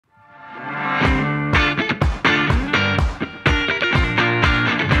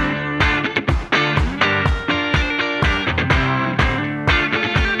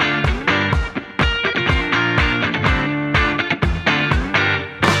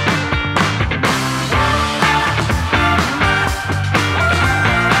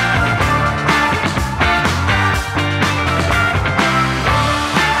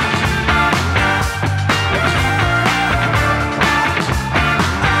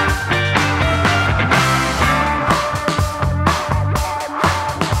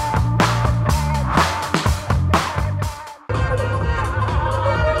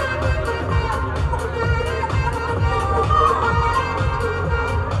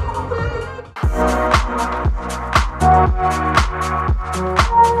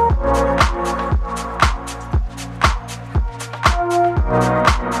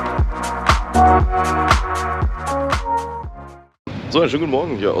So, einen schönen guten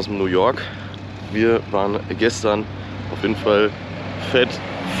Morgen hier aus dem New York. Wir waren gestern auf jeden Fall fett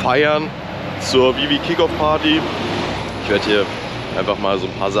feiern zur VeVe Kickoff Party. Ich werde hier einfach mal so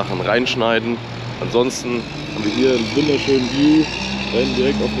ein paar Sachen reinschneiden. Ansonsten haben wir hier einen wunderschönen View,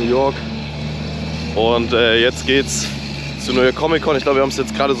 direkt auf New York. Und jetzt geht's zur neuen Comic-Con. Ich glaube, wir haben es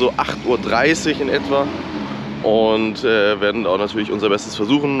jetzt gerade so 8:30 Uhr in etwa. Und werden auch natürlich unser Bestes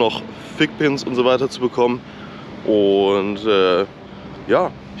versuchen, noch Fickpins und so weiter zu bekommen. Und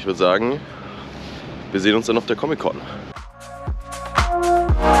ja, ich würde sagen, wir sehen uns dann auf der Comic-Con.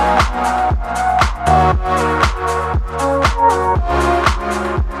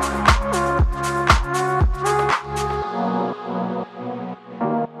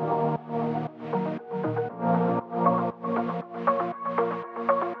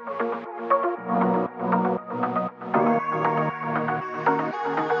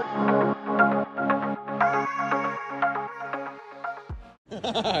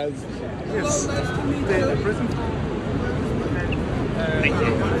 Yes. The prison. Thank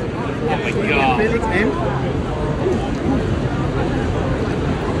you. Oh my God. Felix and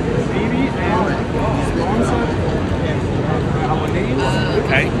VeVe and sponsored and our names.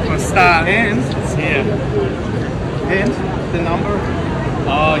 Okay, let's start. And Here. And the number.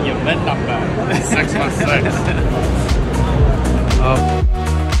 Oh, your Wenn number. 616. Oh.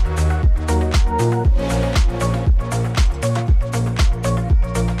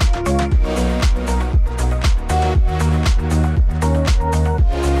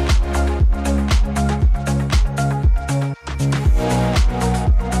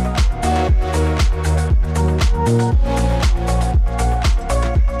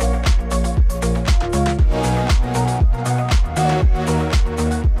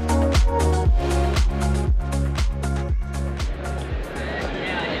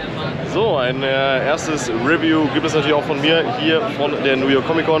 So, ein erstes Review gibt es natürlich auch von mir hier von der New York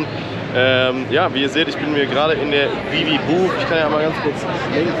Comic Con. Ja, wie ihr seht, ich bin mir gerade in der VeVe Booth. Ich kann ja mal ganz kurz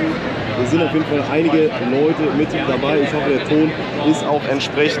schwenken. Es sind auf jeden Fall einige Leute mit dabei. Ich hoffe, der Ton ist auch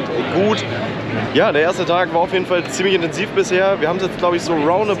entsprechend gut. Ja, der erste Tag war auf jeden Fall ziemlich intensiv bisher. Wir haben es jetzt, glaube ich, so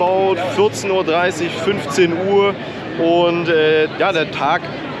roundabout 14:30 Uhr, 15 Uhr. Und ja, der Tag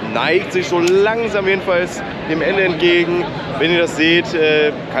neigt sich so langsam jedenfalls dem Ende entgegen. Wenn ihr das seht,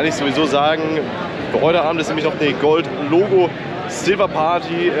 kann ich sowieso sagen, für heute Abend ist nämlich noch eine Gold-Logo Silver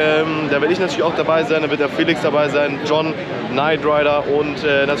Party. Da werde ich natürlich auch dabei sein, da wird der Felix dabei sein, John, Knight Rider und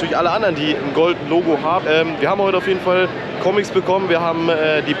natürlich alle anderen, die ein Gold-Logo haben. Wir haben heute auf jeden Fall Comics bekommen, wir haben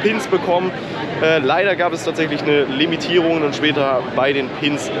die Pins bekommen. Leider gab es tatsächlich eine Limitierung und später bei den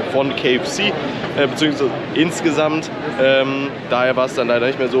Pins von KFC, beziehungsweise insgesamt. Daher war es dann leider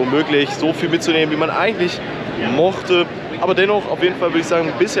nicht mehr so möglich, so viel mitzunehmen, wie man eigentlich mochte. Aber dennoch, auf jeden Fall würde ich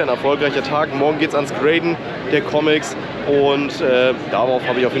sagen, bisher ein erfolgreicher Tag. Morgen geht es ans Graden der Comics und darauf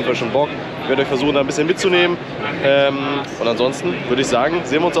habe ich auf jeden Fall schon Bock. Ich werde euch versuchen, da ein bisschen mitzunehmen. Und ansonsten würde ich sagen,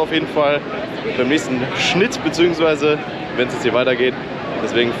 sehen wir uns auf jeden Fall beim nächsten Schnitt, beziehungsweise wenn es jetzt hier weitergeht.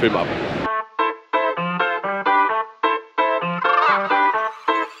 Deswegen Film ab.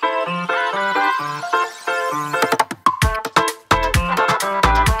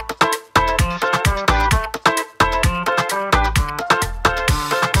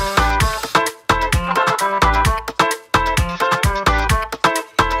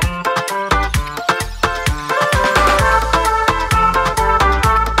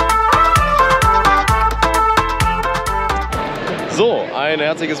 So, ein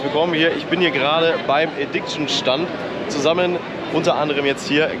herzliches Willkommen hier. Ich bin hier gerade beim Addiction Stand, zusammen unter anderem jetzt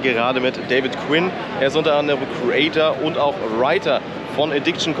hier gerade mit David Quinn. Er ist unter anderem Creator und auch Writer von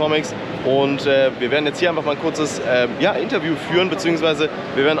Addiction Comics und wir werden jetzt hier einfach mal ein kurzes ja, Interview führen, beziehungsweise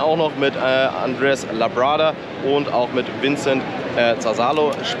wir werden auch noch mit Andres Labrada und auch mit Vincent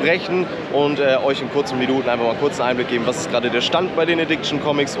Zasalo sprechen und euch in kurzen Minuten einfach mal einen kurzen Einblick geben, was ist gerade der Stand bei den Addiction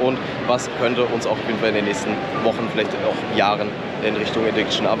Comics und was könnte uns auch auf jeden Fall in den nächsten Wochen, vielleicht auch Jahren in Richtung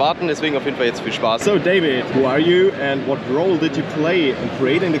Addiction erwarten. Deswegen auf jeden Fall jetzt viel Spaß. So David, who are you and what role did you play in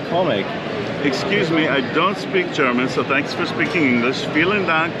creating the comic? Excuse me, I don't speak German, so thanks for speaking English. Vielen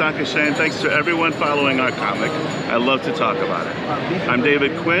Dank, Dankeschön, thanks to everyone following our comic. I love to talk about it. I'm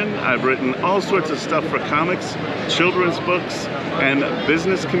David Quinn. I've written all sorts of stuff for comics, children's books, and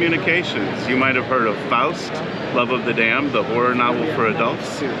business communications. You might have heard of Faust, Love of the Damned, the horror novel for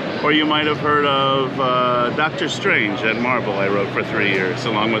adults. Or you might have heard of Doctor Strange at Marvel I wrote for 3 years,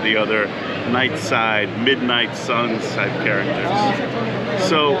 along with the other Night Side, Midnight Suns type characters.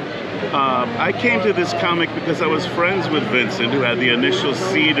 So, I came to this comic because I was friends with Vincent, who had the initial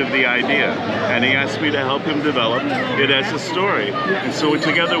seed of the idea, and he asked me to help him develop it as a story. And so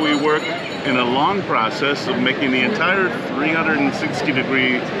together we worked in a long process of making the entire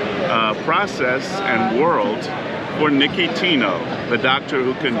 360-degree process and world for Nikki Tino, the doctor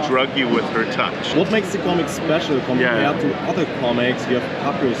who can drug you with her touch. What makes the comic special compared to other comics you have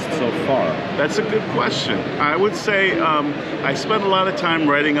published so far? That's a good question. I would say I spent a lot of time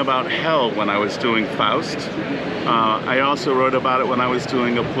writing about hell when I was doing Faust. I also wrote about it when I was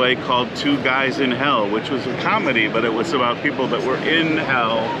doing a play called Two Guys in Hell, which was a comedy, but it was about people that were in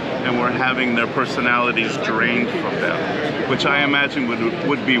hell and were having their personalities drained from them, which I imagine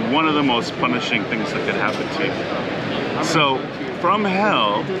would be one of the most punishing things that could happen to you. So from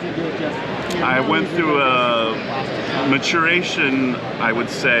hell, I went through a maturation, I would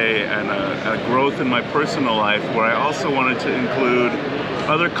say, and a growth in my personal life where I also wanted to include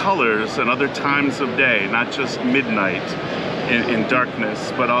other colors and other times of day, not just midnight in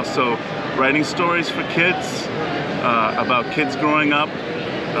darkness, but also writing stories for kids, about kids growing up,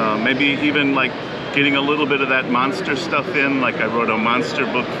 maybe even like getting a little bit of that monster stuff in. Like I wrote a monster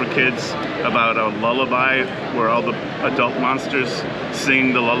book for kids about a lullaby where all the adult monsters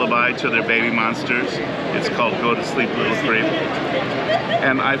sing the lullaby to their baby monsters. It's called Go to Sleep Little Creep.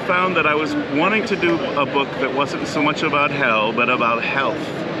 And I found that I was wanting to do a book that wasn't so much about hell, but about health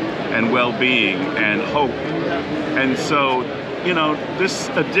and well-being and hope. And so, you know, this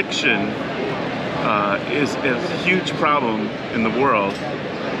addiction is a huge problem in the world.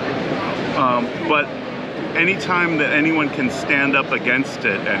 But anytime that anyone can stand up against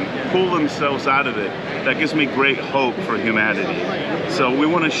it and pull themselves out of it, that gives me great hope for humanity. So we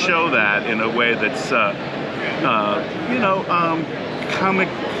want to show that in a way that's, you know, comic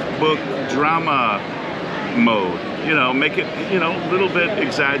book drama mode. You know, make it, you know, a little bit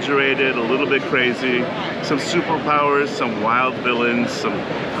exaggerated, a little bit crazy, some superpowers, some wild villains, some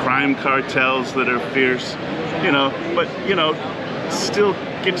crime cartels that are fierce, you know, but, you know, still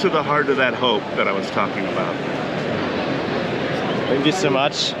get to the heart of that hope that I was talking about. Thank you so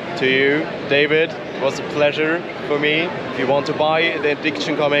much to you, David. It was a pleasure for me. If you want to buy the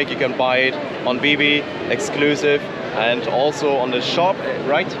Addiction comic, you can buy it on VeVe, exclusive, and also on the shop,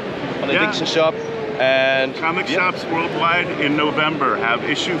 right? On the Addiction shop. And comic shops worldwide in November have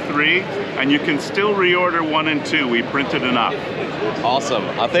issue 3, and you can still reorder 1 and 2. We printed enough. Awesome.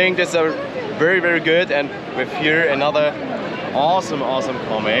 I think this is very, very good. And with here another awesome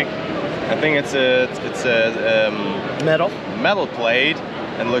comic. I think it's a metal plate,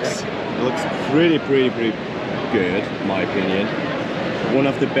 and looks pretty good in my opinion. One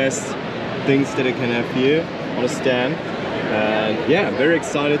of the best things that I can have here on a stand. And yeah, I'm very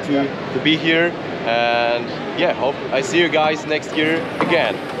excited to be here, and yeah, hope I see you guys next year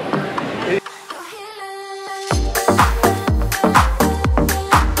again.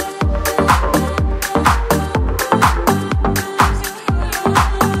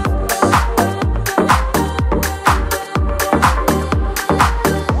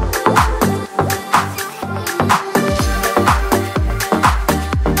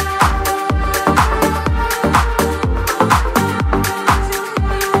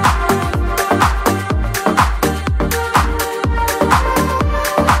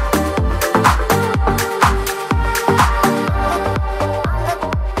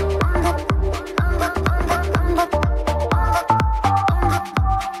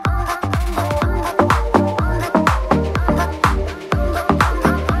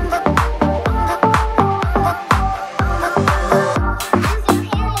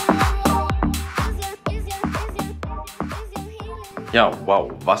 Ja, wow,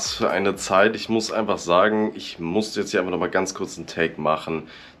 was für eine Zeit. Ich muss einfach sagen, ich musste jetzt hier einfach nochmal ganz kurz einen Take machen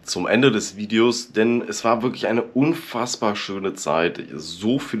zum Ende des Videos, denn es war wirklich eine unfassbar schöne Zeit,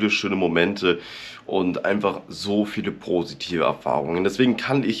 so viele schöne Momente und einfach so viele positive Erfahrungen. Deswegen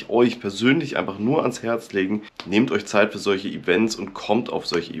kann ich euch persönlich einfach nur ans Herz legen, nehmt euch Zeit für solche Events und kommt auf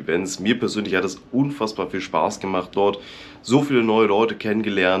solche Events. Mir persönlich hat es unfassbar viel Spaß gemacht dort, so viele neue Leute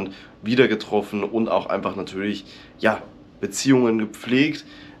kennengelernt, wieder getroffen und auch einfach natürlich, ja, Beziehungen gepflegt.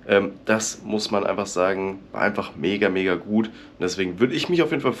 Das muss man einfach sagen, war einfach mega gut. Und deswegen würde ich mich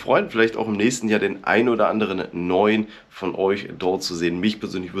auf jeden Fall freuen, vielleicht auch im nächsten Jahr den ein oder anderen neuen von euch dort zu sehen. Mich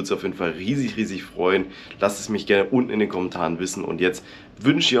persönlich würde es auf jeden Fall riesig freuen. Lasst es mich gerne unten in den Kommentaren wissen. Und jetzt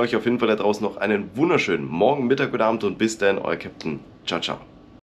wünsche ich euch auf jeden Fall da draußen noch einen wunderschönen Morgen, Mittag oder Abend und bis dann, euer Captain. Ciao, ciao.